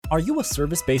Are you a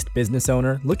service-based business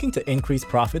owner looking to increase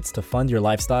profits to fund your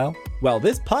lifestyle? Well,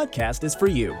 this podcast is for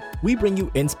you. We bring you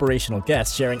inspirational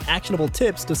guests sharing actionable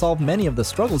tips to solve many of the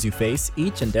struggles you face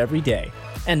each and every day.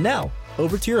 And now,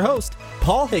 over to your host,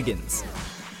 Paul Higgins.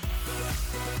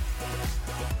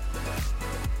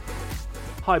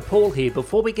 Hi, Paul here.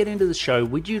 Before we get into the show,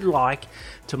 would you like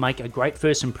to make a great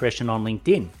first impression on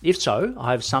LinkedIn? If so,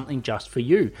 I have something just for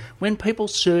you. When people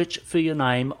search for your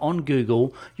name on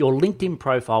Google, your LinkedIn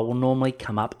profile will normally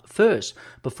come up first.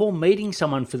 Before meeting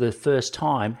someone for the first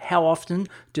time, how often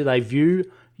do they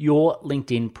view your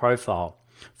LinkedIn profile?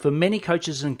 For many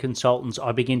coaches and consultants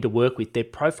I begin to work with, their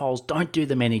profiles don't do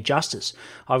them any justice.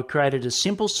 I've created a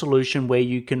simple solution where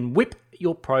you can whip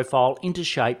your profile into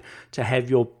shape to have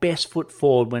your best foot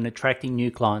forward when attracting new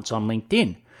clients on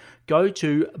LinkedIn. Go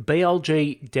to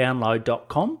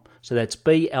blgdownload.com, so that's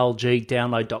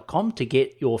blgdownload.com to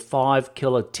get your 5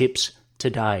 killer tips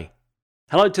today.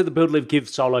 Hello to the Build, Live, Give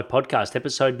Solo podcast,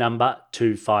 episode number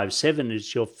 257.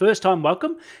 It's your first time,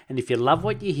 welcome, and if you love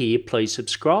what you hear, please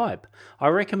subscribe. I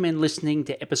recommend listening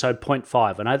to episode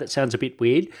 0.5. I know that sounds a bit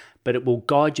weird, but it will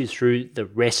guide you through the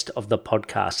rest of the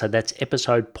podcast. So that's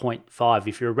episode 0.5.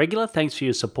 If you're a regular, thanks for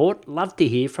your support. Love to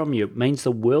hear from you. It means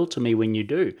the world to me when you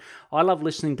do. I love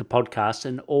listening to podcasts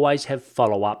and always have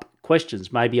follow-up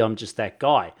questions. Maybe I'm just that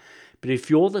guy. But if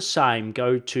you're the same,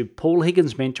 go to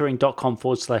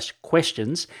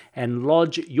paulhigginsmentoring.com/questions and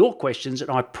lodge your questions,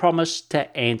 and I promise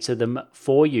to answer them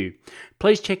for you.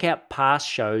 Please check out past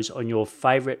shows on your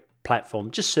favorite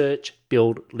platform. Just search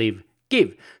Build, Live,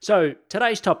 Give. So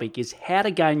today's topic is how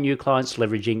to gain new clients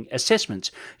leveraging assessments.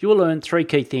 You will learn 3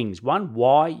 key things. 1,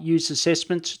 why use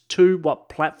assessments. 2, what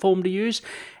platform to use.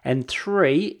 And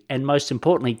 3, and most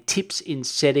importantly, tips in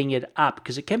setting it up,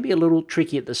 because it can be a little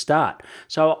tricky at the start.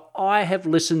 So I have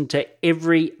listened to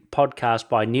every podcast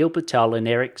by Neil Patel and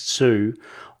Eric Siu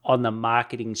on the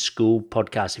Marketing School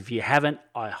podcast. If you haven't,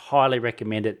 I highly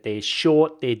recommend it. They're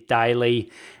short, they're daily,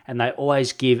 and they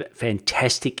always give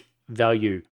fantastic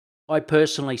value. I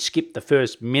personally skip the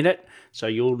first minute, so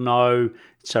you'll know,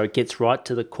 so it gets right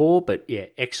to the core, but yeah,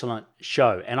 excellent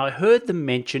show. And I heard them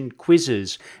mention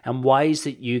quizzes and ways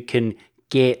that you can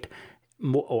get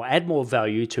more, or add more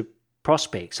value to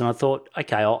prospects. And I thought,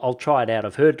 okay, I'll try it out.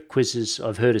 I've heard quizzes,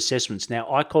 I've heard assessments. Now,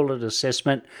 I call it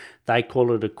assessment, they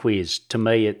call it a quiz. To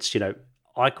me, it's,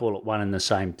 I call it one and the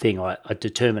same thing. I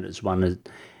determine it's one and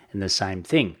the same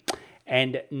thing.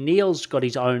 And Neil's got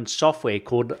his own software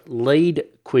called Lead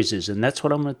Quizzes, and that's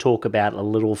what I'm going to talk about a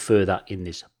little further in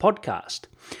this podcast.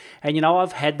 And,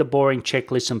 I've had the boring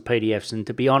checklists and PDFs, and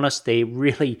to be honest, they're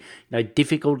really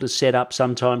difficult to set up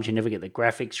sometimes. You never get the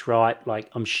graphics right. Like,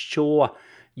 I'm sure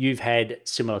you've had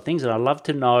similar things, and I'd love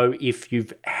to know if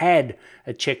you've had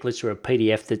a checklist or a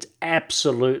PDF that's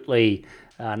absolutely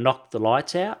knocked the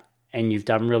lights out and you've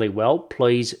done really well.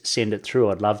 Please send it through.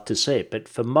 I'd love to see it. But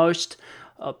for most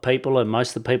people, and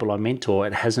most of the people I mentor,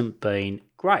 it hasn't been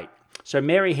great. So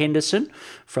Mary Henderson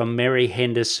from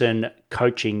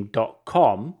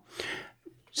maryhendersoncoaching.com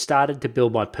started to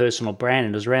build my personal brand,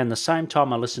 and it was around the same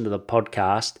time I listened to the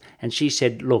podcast, and she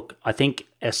said, look, I think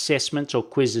assessments or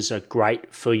quizzes are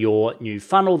great for your new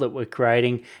funnel that we're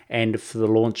creating and for the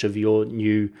launch of your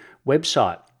new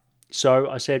website. So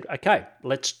I said, okay,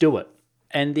 let's do it.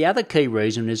 And the other key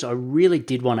reason is I really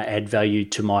did want to add value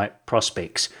to my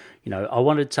prospects. I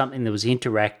wanted something that was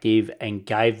interactive and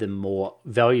gave them more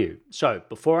value. So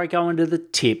before I go into the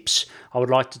tips, I would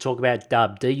like to talk about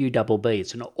Dubb, D-U-B-B.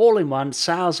 It's an all-in-one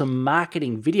sales and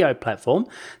marketing video platform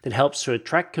that helps to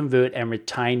attract, convert, and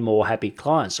retain more happy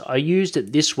clients. I used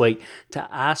it this week to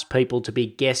ask people to be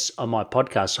guests on my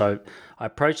podcast. So I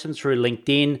approached them through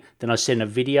LinkedIn, then I sent a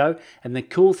video, and the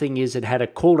cool thing is it had a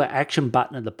call to action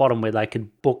button at the bottom where they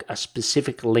could book a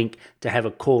specific link to have a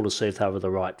call to see if they were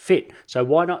the right fit. So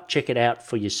why not check it out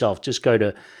for yourself? Just go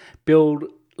to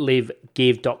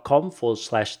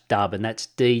buildlivegive.com/Dubb, and that's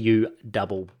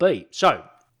D-U-B-B. So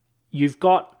you've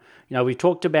got, we've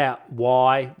talked about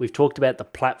why, we've talked about the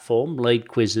platform, Lead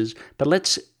Quizzes, but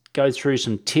let's go through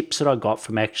some tips that I got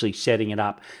from actually setting it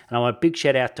up. And I want a big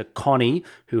shout out to Connie,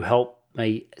 who helped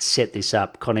me set this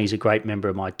up. Connie's a great member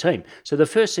of my team. So the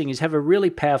first thing is have a really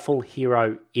powerful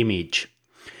hero image.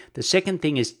 The second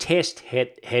thing is test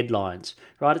headlines,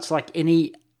 right? It's like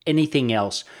anything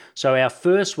else. So our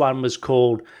first one was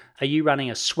called, are you running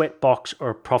a sweat box or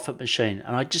a profit machine?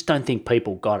 And I just don't think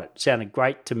people got it. It sounded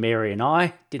great to Mary and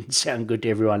I, didn't sound good to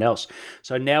everyone else.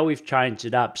 So now we've changed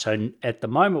it up. So at the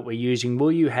moment we're using,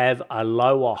 will you have a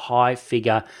low or high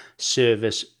figure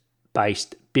service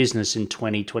based business in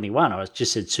 2021. I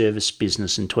just said service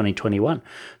business in 2021.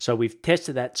 So we've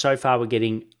tested that. So far, we're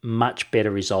getting much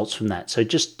better results from that. So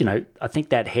just, I think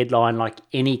that headline, like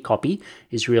any copy,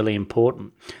 is really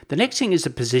important. The next thing is the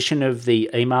position of the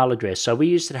email address. So we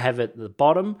used to have it at the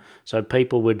bottom, so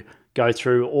people would go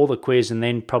through all the quiz and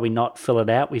then probably not fill it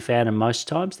out, we found in most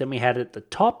times. Then we had it at the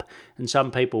top, and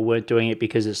some people weren't doing it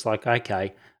because it's like,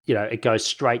 okay, it goes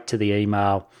straight to the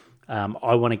email.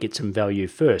 I want to get some value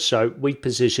first. So we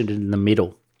positioned it in the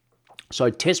middle. So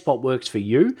test what works for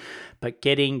you, but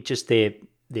getting just their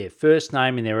first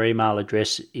name and their email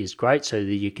address is great so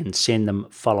that you can send them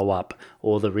follow-up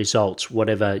or the results,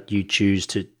 whatever you choose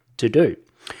to do.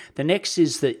 The next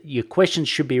is that your questions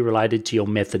should be related to your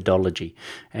methodology.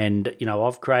 And,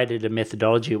 I've created a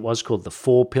methodology. It was called the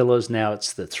 4 pillars. Now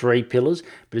it's the 3 pillars,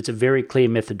 but it's a very clear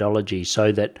methodology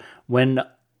so that when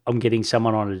I'm getting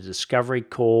someone on a discovery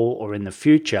call or in the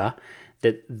future,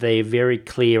 that they're very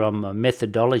clear on the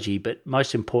methodology, but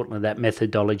most importantly, that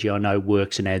methodology I know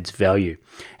works and adds value.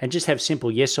 And just have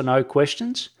simple yes or no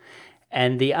questions.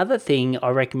 And the other thing I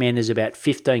recommend is about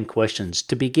 15 questions.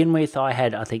 To begin with, I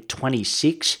had,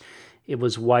 26. It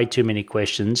was way too many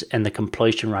questions and the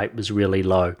completion rate was really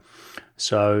low.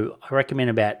 So I recommend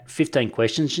about 15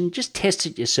 questions and just test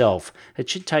it yourself. It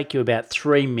should take you about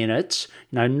 3 minutes,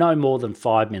 no more than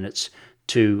 5 minutes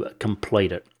to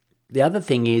complete it. The other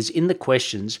thing is in the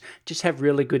questions, just have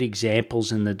really good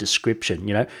examples in the description.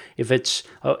 If it's,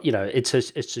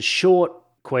 it's a short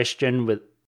question with,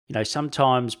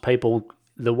 sometimes people,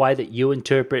 the way that you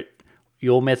interpret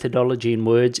your methodology in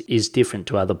words is different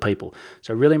to other people.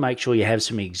 So really make sure you have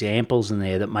some examples in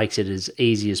there that makes it as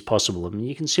easy as possible.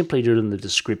 You can simply do it in the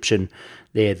description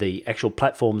there. The actual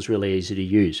platform is really easy to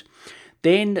use.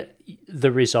 Then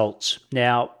the results.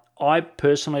 Now, I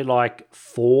personally like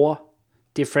 4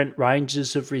 different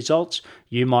ranges of results.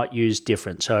 You might use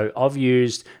different. So I've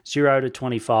used 0 to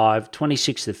 25,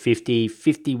 26 to 50,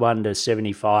 51 to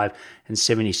 75, and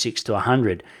 76 to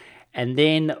 100. And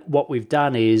then what we've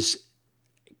done is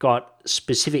got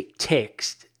specific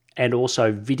text and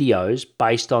also videos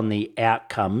based on the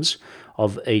outcomes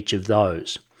of each of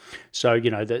those. So,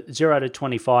 the 0 to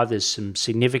 25, there's some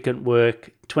significant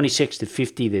work. 26 to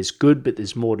 50, there's good, but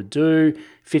there's more to do.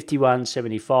 51,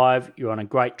 75, you're on a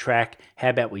great track. How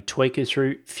about we tweak it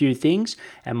through a few things?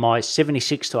 And my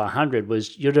 76 to 100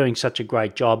 was, you're doing such a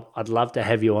great job. I'd love to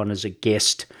have you on as a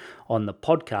guest on the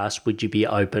podcast. Would you be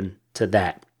open to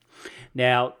that?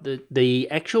 Now,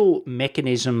 the actual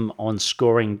mechanism on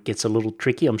scoring gets a little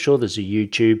tricky. I'm sure there's a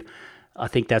YouTube. I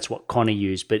think that's what Connie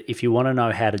used. But if you want to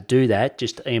know how to do that,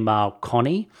 just email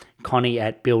Connie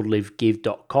at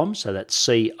buildlivegive.com. So that's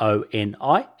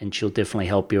CONI, and she'll definitely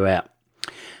help you out.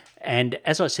 And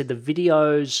as I said, the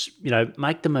videos,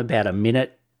 make them about a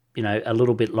minute, a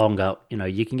little bit longer.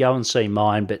 You can go and see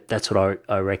mine, but that's what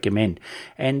I recommend.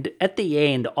 And at the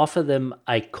end, offer them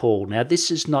a call. Now, this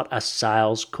is not a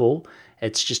sales call.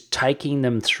 It's just taking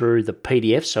them through the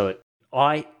PDF. So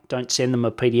I don't send them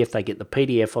a PDF. They get the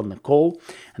PDF on the call,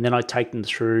 and then I take them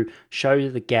through, show you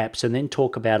the gaps, and then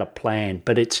talk about a plan.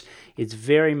 But it's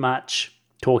very much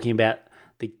talking about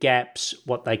the gaps,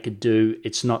 what they could do.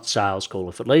 It's not sales call.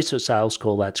 If it leads to a sales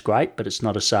call, that's great, but it's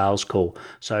not a sales call.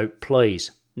 So please,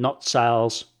 not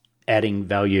sales, adding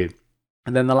value.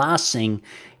 And then the last thing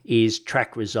is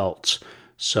track results.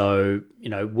 So,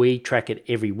 we track it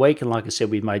every week. And like I said,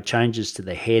 we've made changes to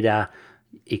the header,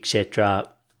 etc.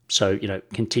 So,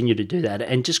 continue to do that.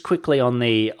 And just quickly on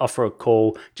the offer a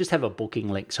call, just have a booking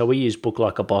link. So we use Book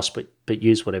Like a Boss, but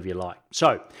use whatever you like.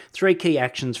 So 3 key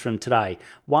actions from today.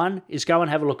 1 is go and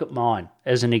have a look at mine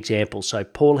as an example. So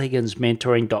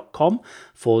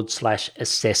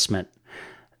paulhigginsmentoring.com/assessment.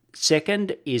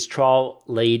 Second is trial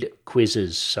lead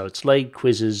quizzes. So it's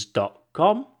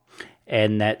leadquizzes.com,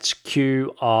 and that's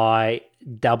QIZZES.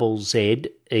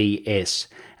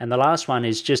 And the last one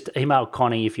is just email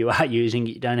Connie if you are using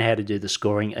it. You don't know how to do the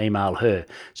scoring, email her.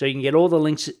 So you can get all the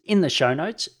links in the show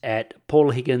notes at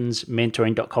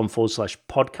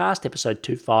paulhigginsmentoring.com/podcast, episode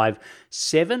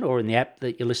 257, or in the app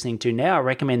that you're listening to now. I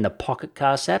recommend the Pocket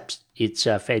Cast app. It's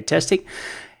fantastic.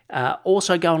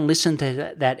 Also go and listen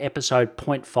to that episode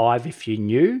 0.5 if you're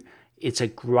new. It's a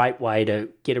great way to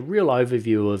get a real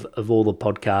overview of all the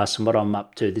podcasts and what I'm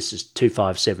up to. This is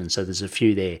 257, so there's a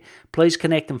few there. Please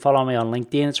connect and follow me on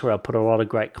LinkedIn. It's where I put a lot of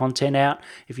great content out.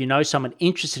 If you know someone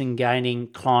interested in gaining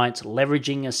clients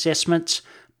leveraging assessments,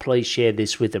 please share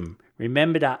this with them.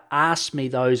 Remember to ask me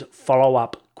those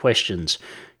follow-up questions.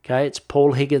 Okay, it's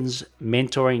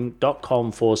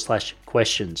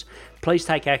paulhigginsmentoring.com/questions. Please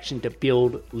take action to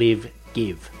build, live,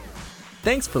 give.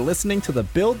 Thanks for listening to the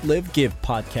Build, Live, Give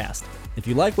podcast. If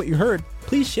you like what you heard,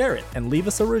 please share it and leave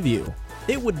us a review.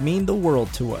 It would mean the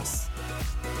world to us.